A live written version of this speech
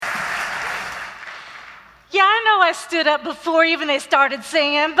I stood up before even they started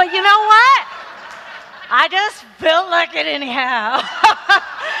singing, but you know what? I just felt like it anyhow.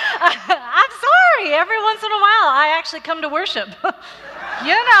 I'm sorry. Every once in a while, I actually come to worship.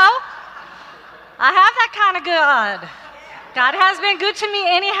 You know, I have that kind of God. God has been good to me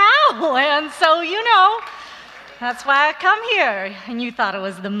anyhow, and so, you know, that's why I come here. And you thought it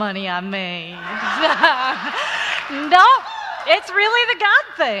was the money I made. No, it's really the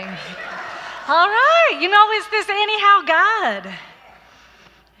God thing. All right, you know, it's this anyhow God.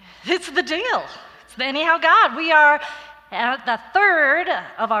 It's the deal. It's the anyhow God. We are at the third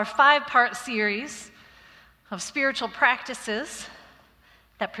of our 5-part series of spiritual practices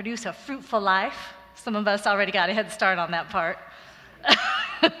that produce a fruitful life. Some of us already got a head start on that part.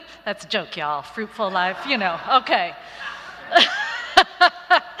 That's a joke, y'all. Fruitful life, you know. Okay.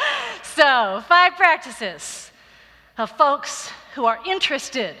 So, 5 practices of folks who are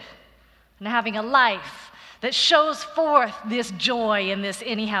interested in having a life that shows forth this joy in this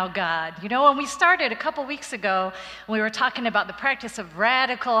anyhow God. You know, when we started a couple weeks ago, we were talking about the practice of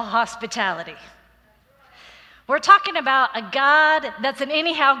radical hospitality. We're talking about a God that's an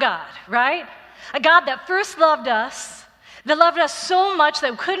anyhow God, right? A God that first loved us, that loved us so much that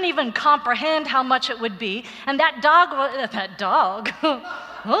we couldn't even comprehend how much it would be. And that dog,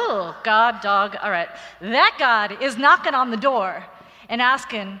 oh, God, dog, all right. That God is knocking on the door and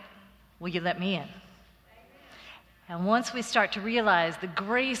asking, will you let me in? And once we start to realize the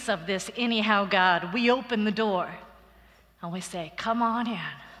grace of this anyhow God, we open the door and we say, come on in.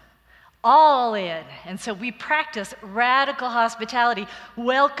 All in. And so we practice radical hospitality,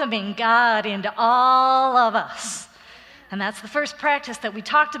 welcoming God into all of us. And that's the first practice that we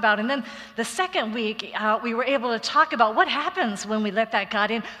talked about. And then the second week, we were able to talk about what happens when we let that God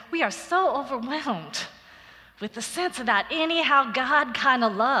in. We are so overwhelmed with the sense of that anyhow God kind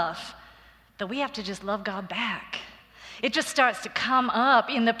of love that we have to just love God back. It just starts to come up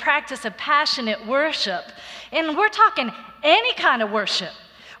in the practice of passionate worship. And we're talking any kind of worship.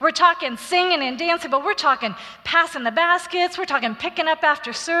 We're talking singing and dancing, but we're talking passing the baskets. We're talking picking up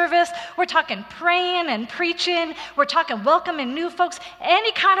after service. We're talking praying and preaching. We're talking welcoming new folks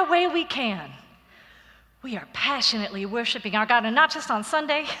any kind of way we can. We are passionately worshiping our God, and not just on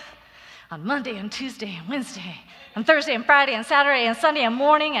Sunday, on Monday and Tuesday and Wednesday and Thursday and Friday and Saturday and Sunday and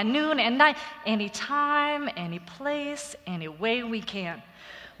morning and noon and night, anytime, any place, any way we can.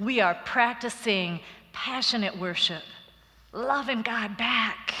 We are practicing passionate worship. Loving God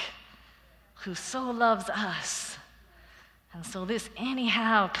back, who so loves us. And so this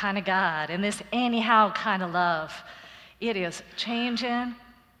anyhow kind of God and this anyhow kind of love, it is changing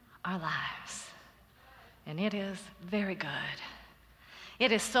our lives. And it is very good.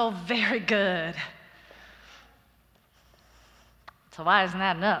 It is so very good. So why isn't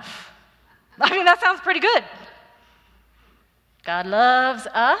that enough? I mean, that sounds pretty good. God loves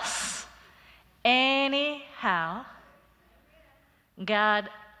us anyhow. God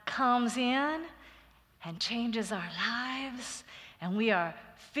comes in and changes our lives, and we are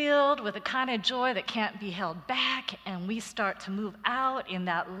filled with a kind of joy that can't be held back, and we start to move out in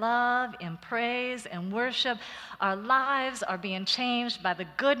that love, in praise and worship. Our lives are being changed by the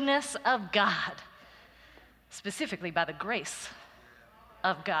goodness of God, specifically by the grace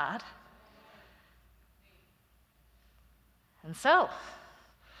of God. And so,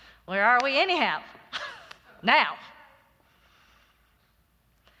 where are we anyhow? Now.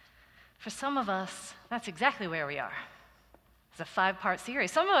 For some of us, that's exactly where we are. It's a 5-part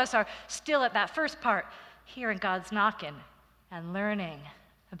series. Some of us are still at that first part, hearing God's knocking and learning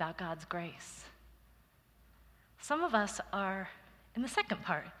about God's grace. Some of us are in the second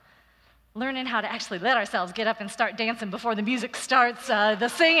part, learning how to actually let ourselves get up and start dancing before the music starts, the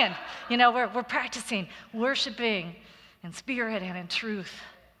singing. You know, we're practicing worshiping in spirit and in truth,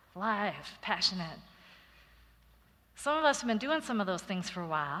 live, passionate. Some of us have been doing some of those things for a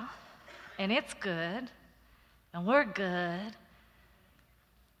while. And it's good, and we're good,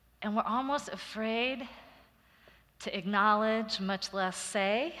 and we're almost afraid to acknowledge, much less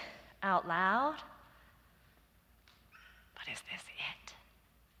say out loud, but is this it?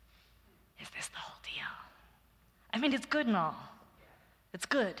 Is this the whole deal? I mean, it's good and all. It's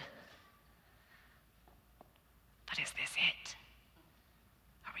good. But is this it?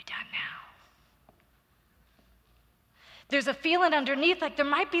 Are we done now? There's a feeling underneath like there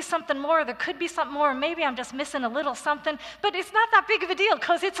might be something more, there could be something more, maybe I'm just missing a little something, but it's not that big of a deal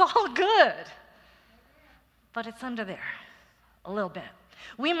because it's all good. But it's under there a little bit.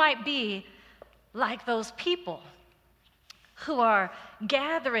 We might be like those people who are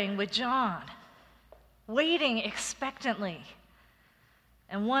gathering with John, waiting expectantly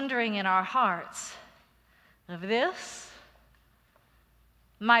and wondering in our hearts, of this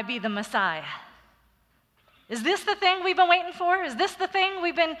might be the Messiah. Is this the thing we've been waiting for? Is this the thing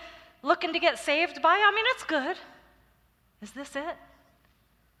we've been looking to get saved by? I mean, it's good. Is this it?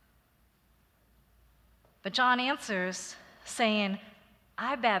 But John answers saying,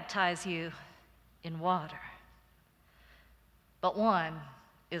 I baptize you in water, but one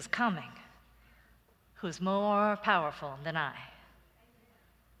is coming who's more powerful than I.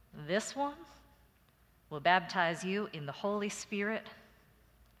 This one will baptize you in the Holy Spirit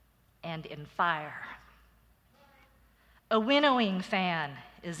and in fire. A winnowing fan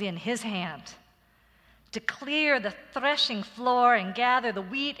is in his hand to clear the threshing floor and gather the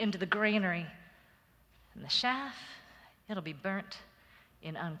wheat into the granary. And the chaff, it'll be burnt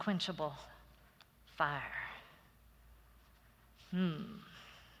in unquenchable fire.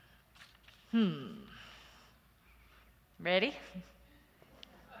 Ready?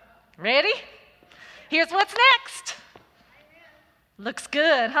 Ready? Here's what's next. Looks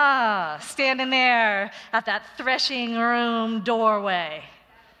good, huh? Standing there at that threshing room doorway.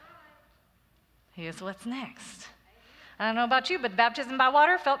 Here's what's next. I don't know about you, but baptism by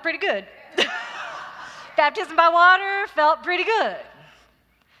water felt pretty good. Baptism by water felt pretty good.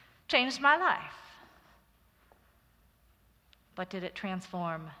 Changed my life. But did it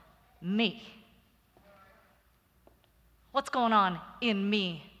transform me? What's going on in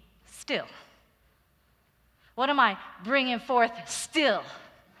me still? What am I bringing forth still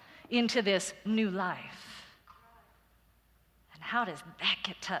into this new life? And how does that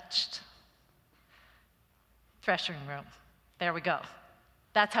get touched? Threshing room. There we go.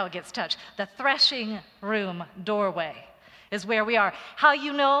 That's how it gets touched. The threshing room doorway is where we are. How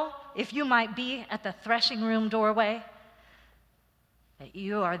you know if you might be at the threshing room doorway, that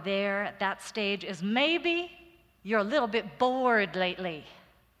you are there at that stage, is maybe you're a little bit bored lately.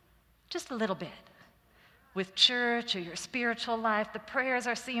 Just a little bit. With church or your spiritual life, the prayers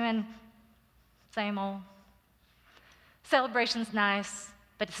are seeming same old. Celebration's nice,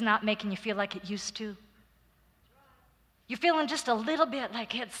 but it's not making you feel like it used to. You're feeling just a little bit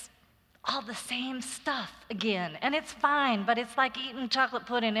like it's all the same stuff again. And it's fine, but it's like eating chocolate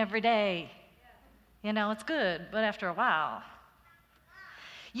pudding every day. You know, it's good, but after a while.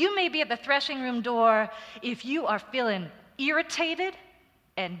 You may be at the threshing room door if you are feeling irritated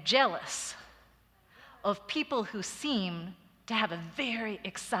and jealous of people who seem to have a very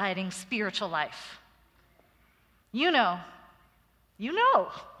exciting spiritual life. You know,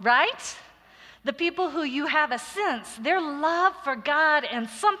 right? The people who you have a sense, their love for God and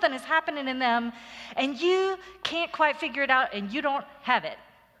something is happening in them, and you can't quite figure it out, and you don't have it.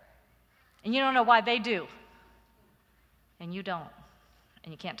 And you don't know why they do. And you don't.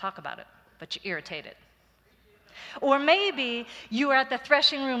 And you can't talk about it, but you're irritated. Or maybe you are at the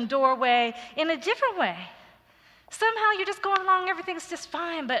threshing room doorway in a different way. Somehow you're just going along, everything's just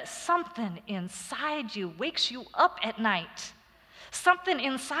fine, but something inside you wakes you up at night. Something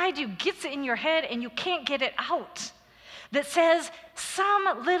inside you gets it in your head and you can't get it out. That says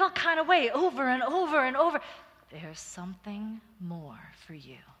some little kind of way over and over and over, there's something more for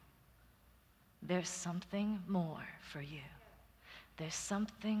you. There's something more for you. There's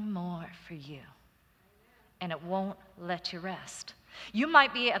something more for you. And it won't let you rest. You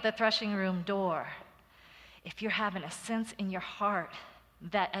might be at the threshing room door if you're having a sense in your heart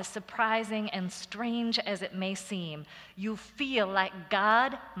that, as surprising and strange as it may seem, you feel like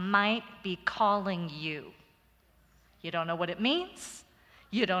God might be calling you. You don't know what it means.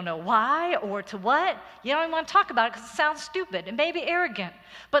 You don't know why or to what. You don't even want to talk about it because it sounds stupid and maybe arrogant.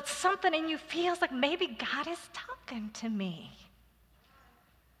 But something in you feels like maybe God is talking to me.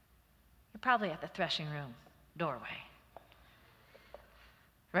 You're probably at the threshing room doorway.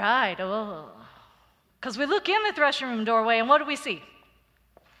 Right, because we look in the threshing room doorway and what do we see?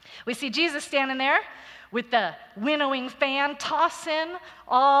 We see Jesus standing there with the winnowing fan, tossing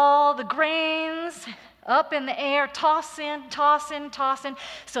all the grains up in the air, tossing,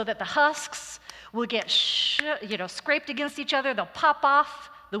 so that the husks will get scraped against each other. They'll pop off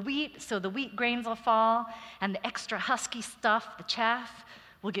the wheat, so the wheat grains will fall, and the extra husky stuff, the chaff,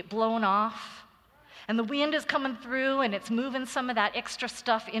 will get blown off. And the wind is coming through, and it's moving some of that extra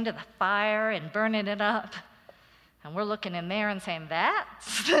stuff into the fire and burning it up. And we're looking in there and saying,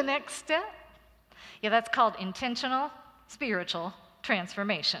 that's the next step? Yeah, that's called intentional spiritual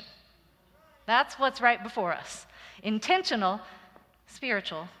transformation. That's what's right before us. Intentional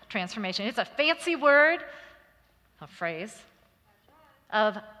spiritual transformation. It's a fancy word, a phrase,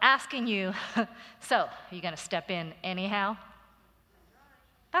 of asking you, so, are you going to step in anyhow?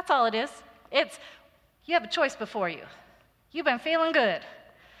 That's all it is. It's, you have a choice before you. You've been feeling good.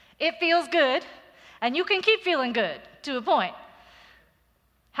 It feels good. And you can keep feeling good to a point.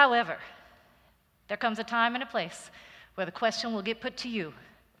 However, there comes a time and a place where the question will get put to you,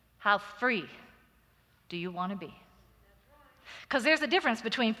 how free do you want to be? Because there's a difference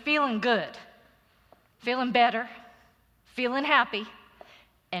between feeling good, feeling better, feeling happy,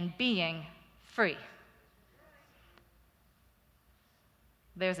 and being free.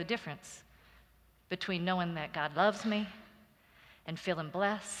 There's a difference between knowing that God loves me and feeling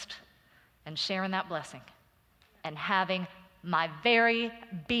blessed and sharing that blessing and having my very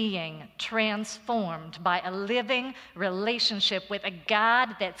being transformed by a living relationship with a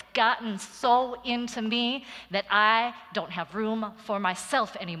God that's gotten so into me that I don't have room for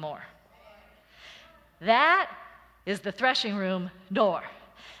myself anymore. That is the threshing room door.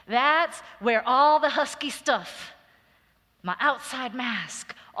 That's where all the husky stuff, my outside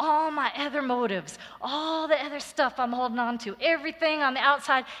mask, all my other motives, all the other stuff I'm holding on to, everything on the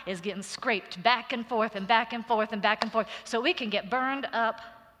outside is getting scraped back and forth and back and forth and back and forth so we can get burned up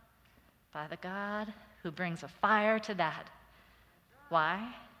by the God who brings a fire to that.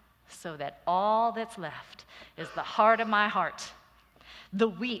 Why? So that all that's left is the heart of my heart, the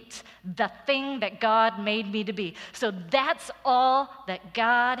wheat, the thing that God made me to be. So that's all that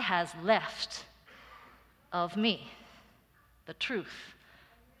God has left of me, the truth,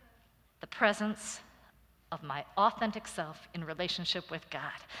 the presence of my authentic self in relationship with God.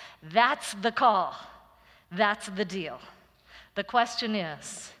 That's the call. That's the deal. The question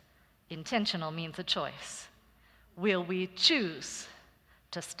is, intentional means a choice. Will we choose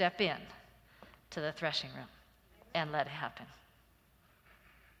to step in to the threshing room and let it happen?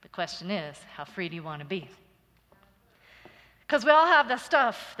 The question is, how free do you want to be? Because we all have the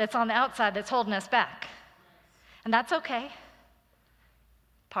stuff that's on the outside that's holding us back. And that's okay.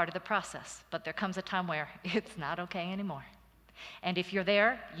 Part of the process. But there comes a time where it's not okay anymore. And if you're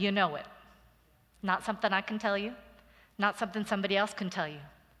there, you know it. Not something I can tell you. Not something somebody else can tell you.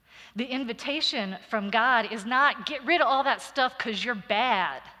 The invitation from God is not get rid of all that stuff because you're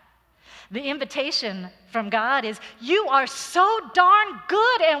bad. The invitation from God is, you are so darn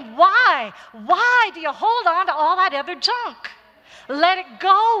good, and why? Why do you hold on to all that other junk? Let it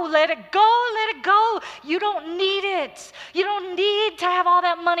go, let it go, let it go. You don't need it. You don't need to have all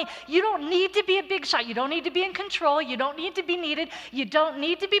that money. You don't need to be a big shot. You don't need to be in control. You don't need to be needed. You don't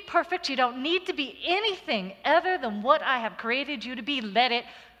need to be perfect. You don't need to be anything other than what I have created you to be. Let it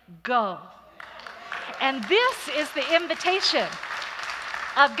go. And this is the invitation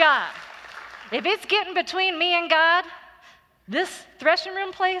of God. If it's getting between me and God, this threshing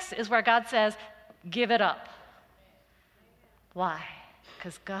room place is where God says, give it up. Why?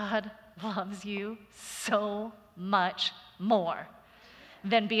 Because God loves you so much more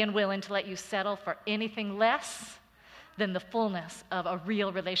than being willing to let you settle for anything less than the fullness of a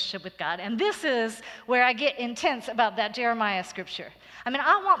real relationship with God. And this is where I get intense about that Jeremiah scripture. I mean,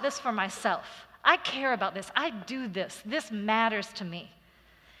 I want this for myself. I care about this. I do this. This matters to me.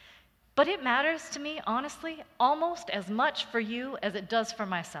 But it matters to me, honestly, almost as much for you as it does for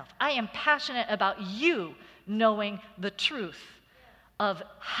myself. I am passionate about you knowing the truth of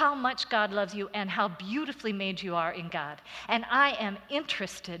how much God loves you and how beautifully made you are in God. And I am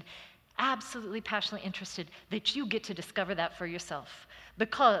interested, absolutely passionately interested, that you get to discover that for yourself.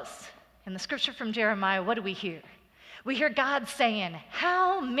 Because in the scripture from Jeremiah, what do we hear? We hear God saying,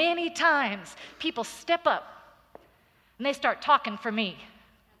 how many times people step up and they start talking for me.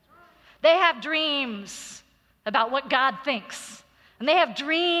 They have dreams about what God thinks. And they have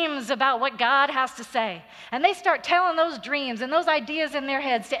dreams about what God has to say. And they start telling those dreams and those ideas in their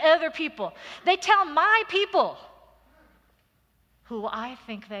heads to other people. They tell my people who I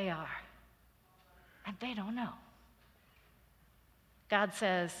think they are. And they don't know. God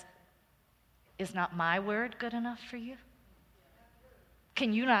says, is not my word good enough for you?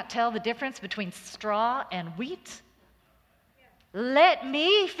 Can you not tell the difference between straw and wheat? Let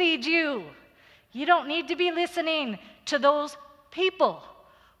me feed you. You don't need to be listening to those people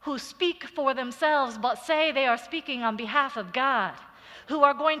who speak for themselves but say they are speaking on behalf of God, who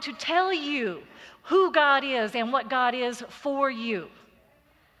are going to tell you who God is and what God is for you.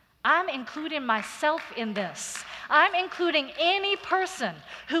 I'm including myself in this. I'm including any person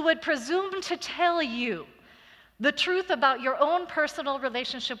who would presume to tell you the truth about your own personal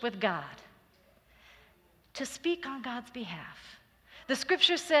relationship with God, to speak on God's behalf. The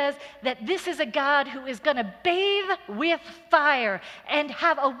scripture says that this is a God who is going to bathe with fire and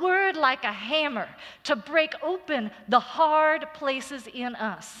have a word like a hammer to break open the hard places in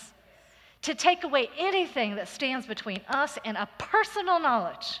us, to take away anything that stands between us and a personal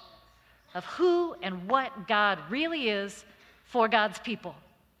knowledge of who and what God really is for God's people.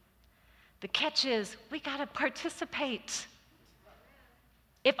 The catch is we got to participate.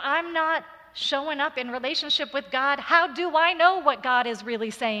 If I'm not showing up in relationship with God, how do I know what God is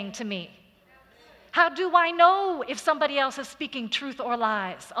really saying to me? How do I know if somebody else is speaking truth or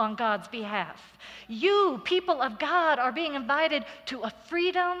lies on God's behalf? You, people of God, are being invited to a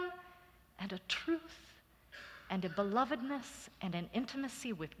freedom and a truth and a belovedness and an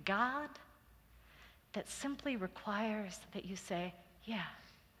intimacy with God that simply requires that you say, yeah,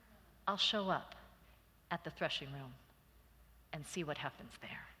 I'll show up at the threshing room and see what happens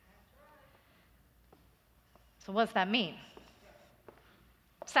there. So what does that mean?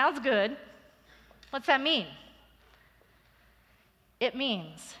 Sounds good. What's that mean? It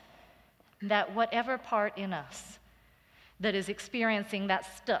means that whatever part in us that is experiencing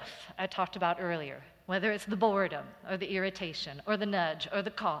that stuff I talked about earlier, whether it's the boredom or the irritation or the nudge or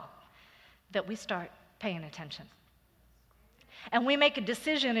the call, that we start paying attention. And we make a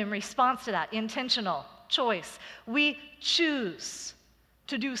decision in response to that, intentional choice. We choose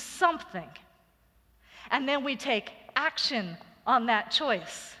to do something. And then we take action on that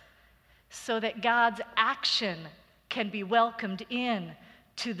choice so that God's action can be welcomed in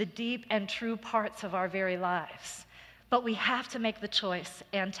to the deep and true parts of our very lives. But we have to make the choice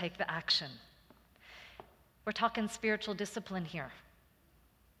and take the action. We're talking spiritual discipline here.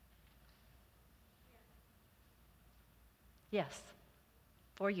 Yes,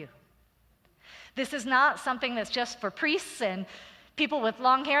 for you. This is not something that's just for priests and people with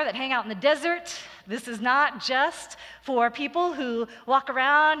long hair that hang out in the desert. This is not just for people who walk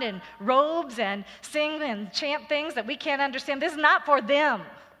around in robes and sing and chant things that we can't understand. This is not for them.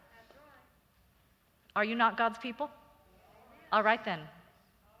 Are you not God's people? All right then.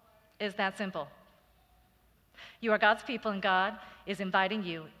 It's that simple. You are God's people, and God is inviting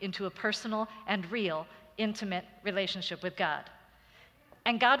you into a personal and real, intimate relationship with God.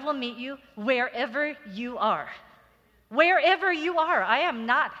 And God will meet you wherever you are. Wherever you are. I am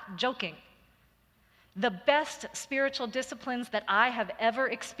not joking. The best spiritual disciplines that I have ever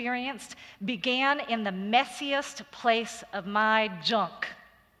experienced began in the messiest place of my junk.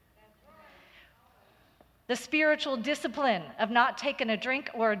 The spiritual discipline of not taking a drink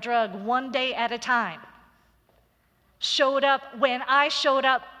or a drug one day at a time showed up when I showed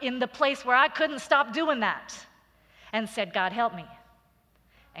up in the place where I couldn't stop doing that and said, God, help me.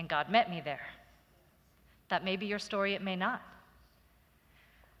 And God met me there. That may be your story, it may not.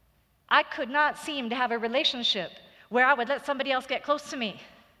 I could not seem to have a relationship where I would let somebody else get close to me.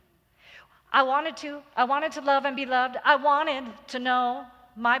 I wanted to love and be loved. I wanted to know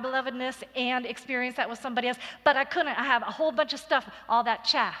my belovedness and experience that with somebody else, but I couldn't. I have a whole bunch of stuff, all that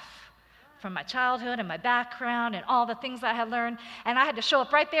chaff from my childhood and my background and all the things I had learned, and I had to show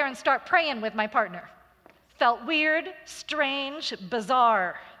up right there and start praying with my partner. Felt weird, strange,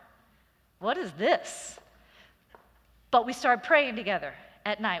 bizarre. What is this? But we started praying together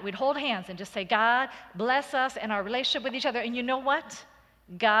at night. We'd hold hands and just say, God, bless us and our relationship with each other. And you know what?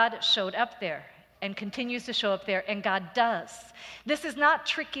 God showed up there and continues to show up there, and God does. This is not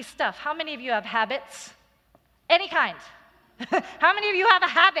tricky stuff. How many of you have habits? Any kind. How many of you have a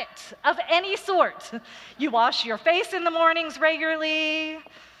habit of any sort? You wash your face in the mornings regularly.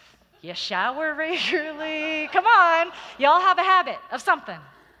 You shower regularly. Come on. You all have a habit of something,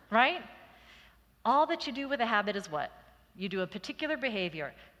 right? All that you do with a habit is what? You do a particular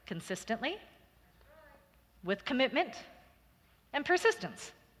behavior consistently, with commitment, and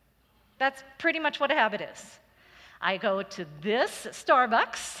persistence. That's pretty much what a habit is. I go to this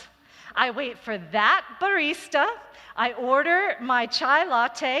Starbucks. I wait for that barista. I order my chai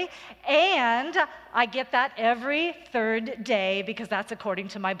latte, and I get that every third day because that's according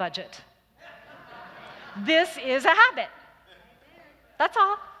to my budget. This is a habit. That's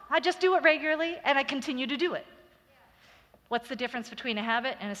all. I just do it regularly, and I continue to do it. What's the difference between a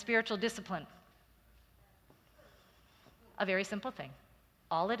habit and a spiritual discipline? A very simple thing.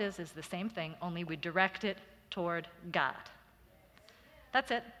 All it is the same thing, only we direct it toward God.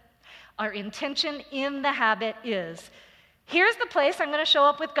 That's it. Our intention in the habit is, here's the place I'm going to show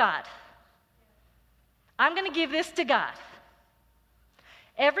up with God. I'm going to give this to God.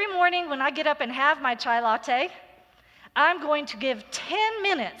 Every morning when I get up and have my chai latte, I'm going to give 10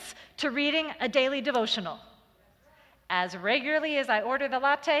 minutes to reading a daily devotional. As regularly as I order the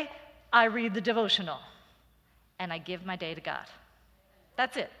latte, I read the devotional. And I give my day to God.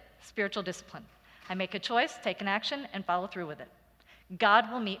 That's it. Spiritual discipline. I make a choice, take an action, and follow through with it.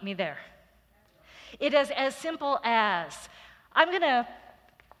 God will meet me there. It is as simple as, I'm going to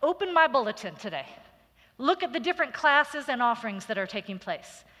open my bulletin today, look at the different classes and offerings that are taking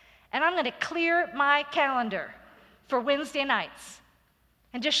place, and I'm going to clear my calendar for Wednesday nights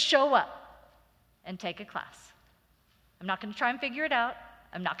and just show up. and take a class. I'm not going to try and figure it out.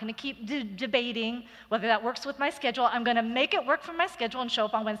 I'm not going to keep debating whether that works with my schedule. I'm going to make it work for my schedule and show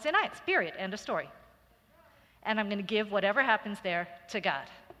up on Wednesday nights, period, end of story. And I'm going to give whatever happens there to God.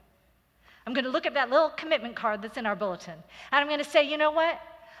 I'm going to look at that little commitment card that's in our bulletin, and I'm going to say, you know what?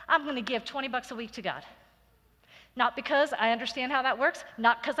 I'm going to give $20 a week to God. Not because I understand how that works,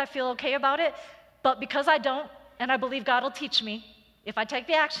 not because I feel okay about it, but because I don't, and I believe God will teach me if I take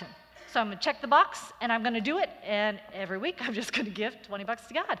the action. So I'm going to check the box, and I'm going to do it, and every week I'm just going to give $20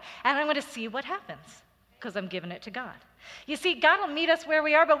 to God. And I'm going to see what happens, because I'm giving it to God. You see, God will meet us where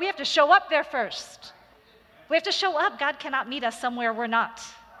we are, but we have to show up there first. We have to show up. God cannot meet us somewhere we're not.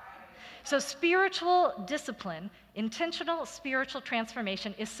 So spiritual discipline, intentional spiritual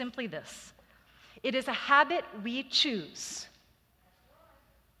transformation is simply this. It is a habit we choose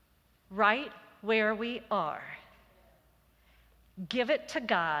right where we are. Give it to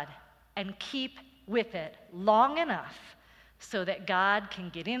God and keep with it long enough so that God can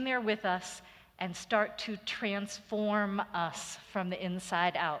get in there with us and start to transform us from the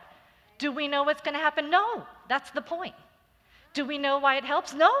inside out. Do we know what's going to happen? No, that's the point. Do we know why it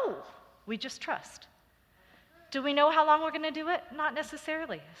helps? No, we just trust. Do we know how long we're going to do it? Not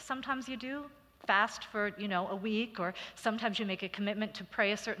necessarily. Sometimes you do fast for, a week, or sometimes you make a commitment to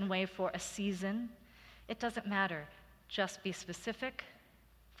pray a certain way for a season. It doesn't matter. Just be specific,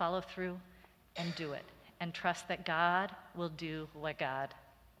 follow through, and do it. And trust that God will do what God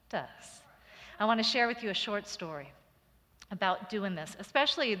does. I want to share with you a short story about doing this.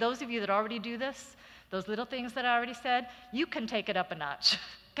 Especially those of you that already do this, those little things that I already said, you can take it up a notch,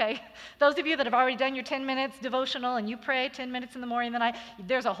 okay? Those of you that have already done your 10 minutes devotional and you pray 10 minutes in the morning and the night,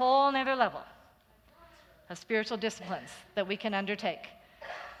 there's a whole other level of spiritual disciplines that we can undertake.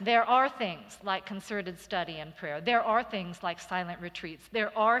 There are things like concerted study and prayer. There are things like silent retreats.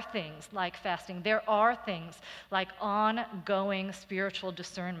 There are things like fasting. There are things like ongoing spiritual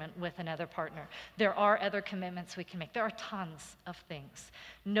discernment with another partner. There are other commitments we can make. There are tons of things.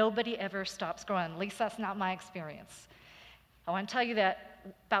 Nobody ever stops growing. At least that's not my experience. I want to tell you that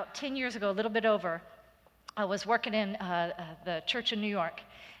about 10 years ago, a little bit over, I was working in the church in New York,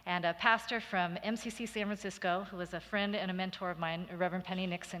 and a pastor from MCC San Francisco, who was a friend and a mentor of mine, Reverend Penny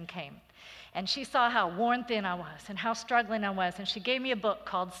Nixon, came. And she saw how worn thin I was and how struggling I was, and she gave me a book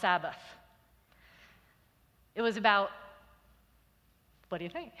called Sabbath. It was about, what do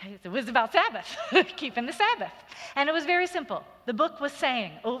you think? It was about Sabbath, keeping the Sabbath. And it was very simple. The book was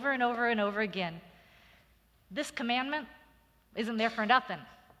saying over and over and over again, this commandment isn't there for nothing.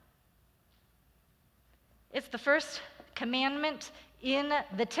 It's the first commandment in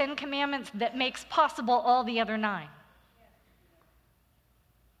the 10 commandments that makes possible all the other 9.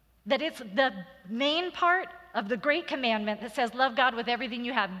 That it's the main part of the great commandment that says, love God with everything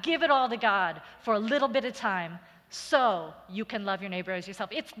you have. Give it all to God for a little bit of time so you can love your neighbor as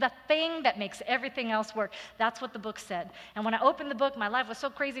yourself. It's the thing that makes everything else work. That's what the book said. And when I opened the book, my life was so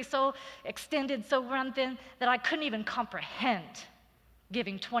crazy, so extended, so run thin, that I couldn't even comprehend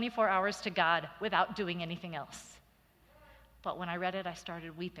giving 24 hours to God without doing anything else. But when I read it, I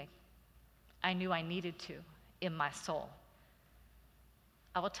started weeping. I knew I needed to in my soul.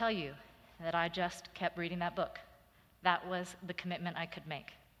 I will tell you that I just kept reading that book. That was the commitment I could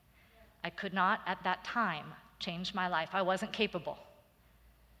make. I could not, at that time, change my life. I wasn't capable,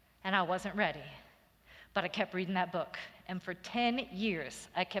 and I wasn't ready. But I kept reading that book. And for 10 years,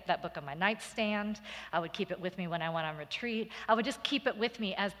 I kept that book on my nightstand. I would keep it with me when I went on retreat. I would just keep it with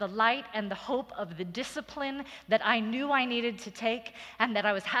me as the light and the hope of the discipline that I knew I needed to take, and that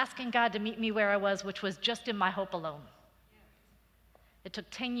I was asking God to meet me where I was, which was just in my hope alone. It took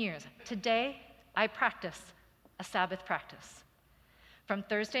 10 years. Today, I practice a Sabbath practice. From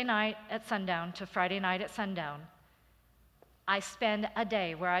Thursday night at sundown to Friday night at sundown, I spend a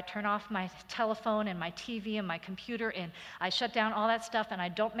day where I turn off my telephone and my TV and my computer, and I shut down all that stuff, and I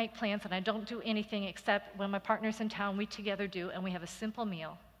don't make plans, and I don't do anything except when my partner's in town, we together do, and we have a simple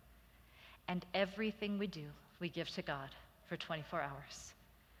meal. And everything we do, we give to God for 24 hours.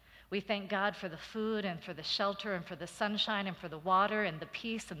 We thank God for the food and for the shelter and for the sunshine and for the water and the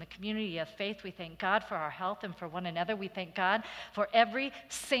peace and the community of faith. We thank God for our health and for one another. We thank God for every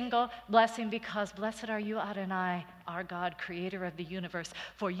single blessing, because blessed are you, Adonai, our God, creator of the universe,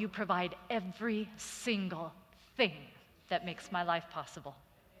 for you provide every single thing that makes my life possible.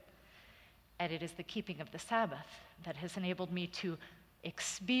 And it is the keeping of the Sabbath that has enabled me to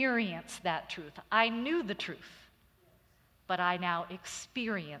experience that truth. I knew the truth, but I now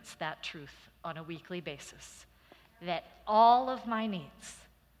experience that truth on a weekly basis, that all of my needs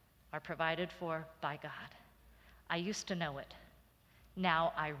are provided for by God. I used to know it.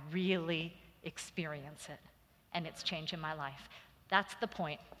 Now I really experience it, and it's changing my life. That's the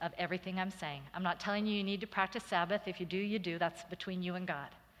point of everything I'm saying. I'm not telling you need to practice Sabbath. If you do, you do. That's between you and God.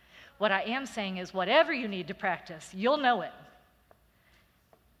 What I am saying is whatever you need to practice, you'll know it.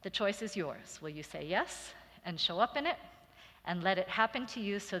 The choice is yours. Will you say yes and show up in it and let it happen to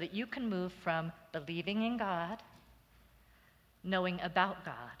you so that you can move from believing in God, knowing about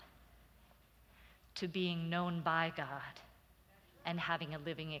God, to being known by God and having a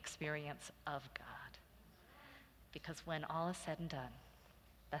living experience of God? Because when all is said and done,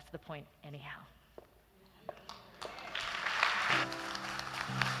 that's the point anyhow.